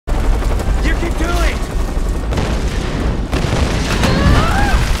Keep doing.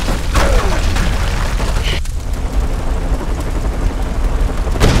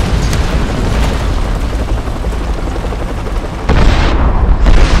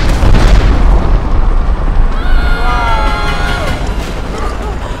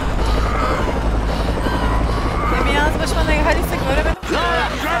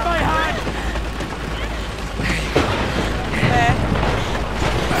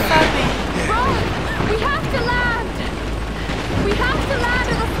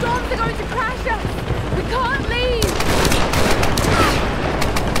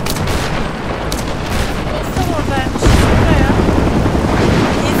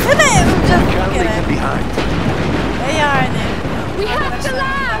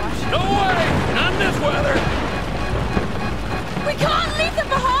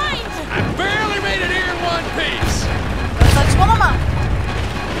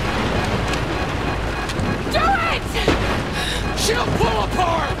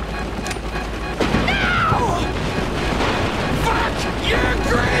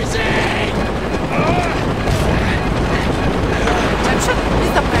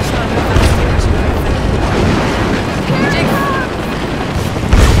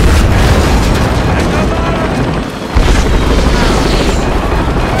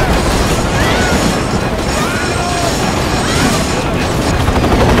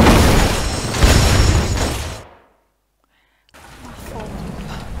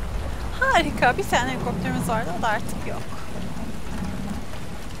 Bir tane helikopterimiz vardı, o da artık yok.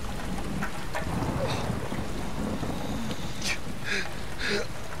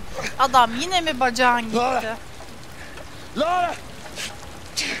 Adam yine mi bacağın gitti? Lara! Lara!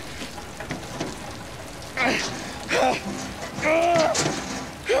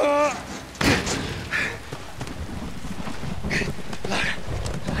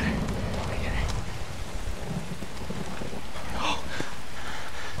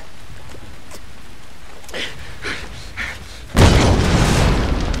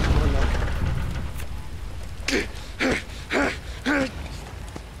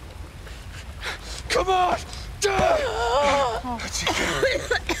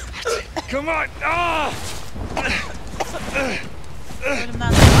 Come on!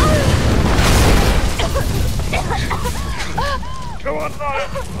 Ölümden Come on!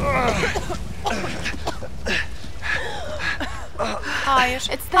 Hayır,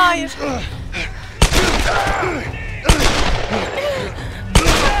 hayır.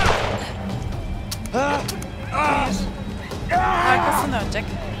 Arkasını dönecek.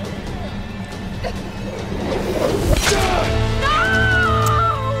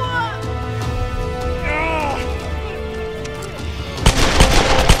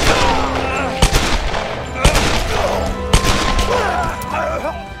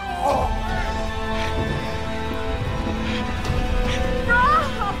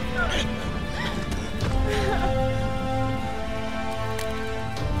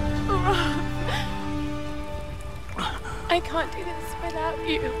 I can't do this without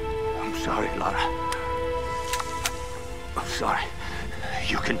you. I'm sorry, Lara. I'm sorry.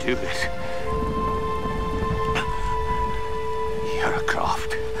 You can do this. You're a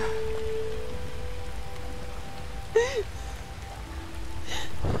Croft.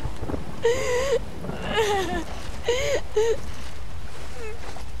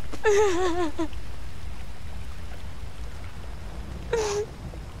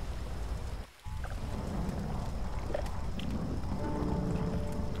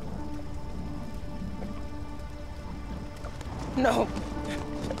 No.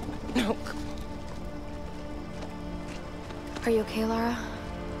 No. Are you okay, Lara?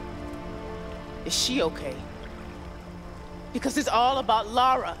 Is she okay? Because it's all about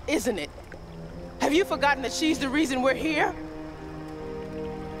Lara, isn't it? Have you forgotten that she's the reason we're here?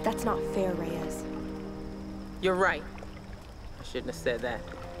 That's not fair, Reyes. You're right. I shouldn't have said that.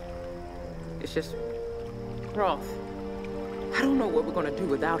 It's just... Croft. I don't know what we're gonna do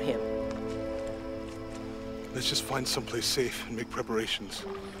without him. Let's just find someplace safe and make preparations.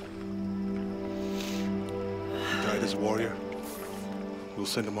 He died as a warrior. We'll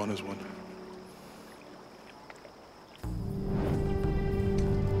send him on as one.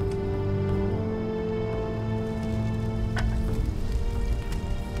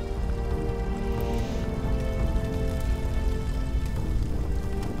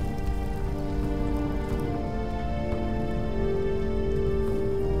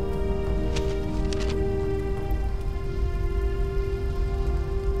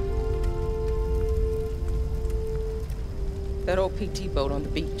 That old PT boat on the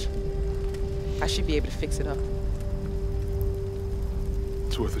beach. I should be able to fix it up.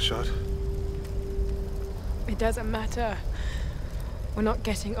 It's worth a shot. It doesn't matter. We're not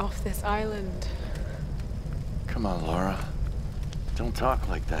getting off this island. Come on, Laura. Don't talk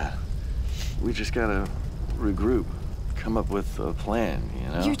like that. We just gotta regroup. Come up with a plan, you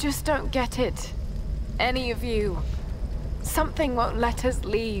know? You just don't get it. Any of you. Something won't let us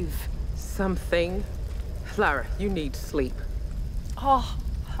leave. Something? Lara, you need sleep. Oh,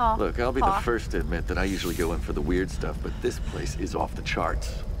 ha. Look, I'll be the ha. first to admit that I usually go in for the weird stuff, but this place is off the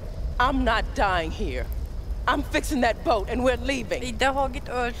charts. I'm not dying here. I'm fixing that boat and we're leaving. Defol git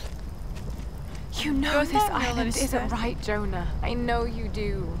öl. You know this Göndermiyorlar island işte. isn't right, Jonah. I know you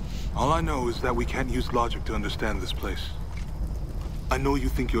do. All I know is that we can't use logic to understand this place. I know you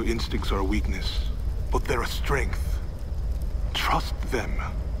think your instincts are a weakness, but they're a strength. Trust them.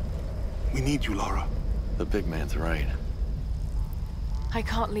 We need you, Lara. The big man's right. I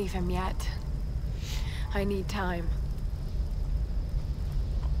can't leave him yet. I need time.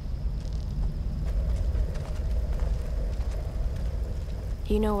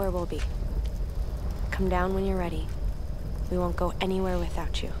 You know where we'll be. Come down when you're ready. We won't go anywhere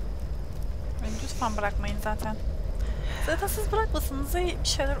without you. Beni lütfen bırakmayın zaten. Zaten siz bırakmasanız bir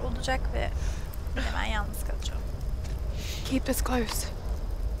şeyler olacak ve ben yalnız kalacağım. Keep us close.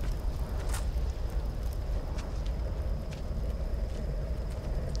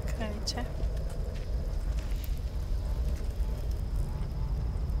 Kraliçe.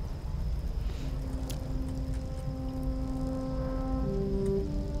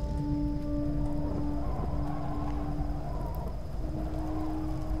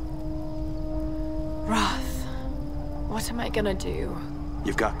 What am I gonna do?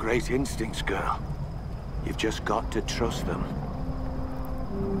 You've got great instincts, girl. You've just got to trust them.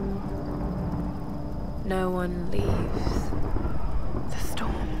 No one leaves. The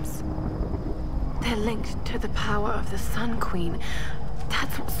storms. They're linked to the power of the Sun Queen.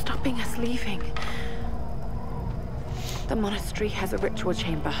 That's what's stopping us leaving. The monastery has a ritual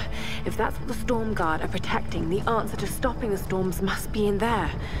chamber. If that's what the Storm Guard are protecting, the answer to stopping the storms must be in there.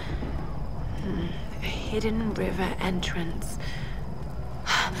 A hidden river entrance.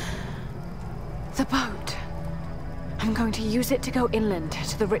 The boat. I'm going to use it to go inland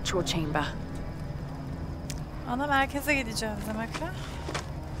to the ritual chamber. Ana merkeze gideceğiz demek ki.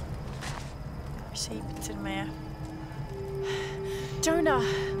 Bir şeyi bitirmeye. Jonah!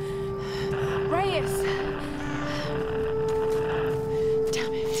 Reyes!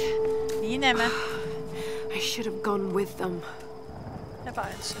 Damn it. Yine mi? I should have gone with them. Hep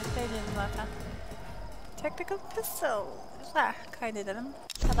aynı şey. Belirli zaten. Technical pistol. Güzel. Kaydedelim.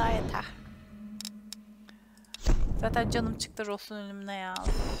 Bu kadar yeter. Zaten canım çıktı Ross'un ölümüne ya.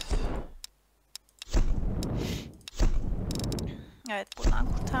 Evet,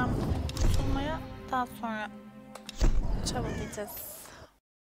 buradan kurtulmaya daha sonra çabalayacağız.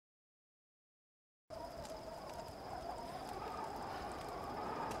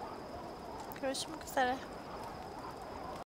 Görüşmek üzere.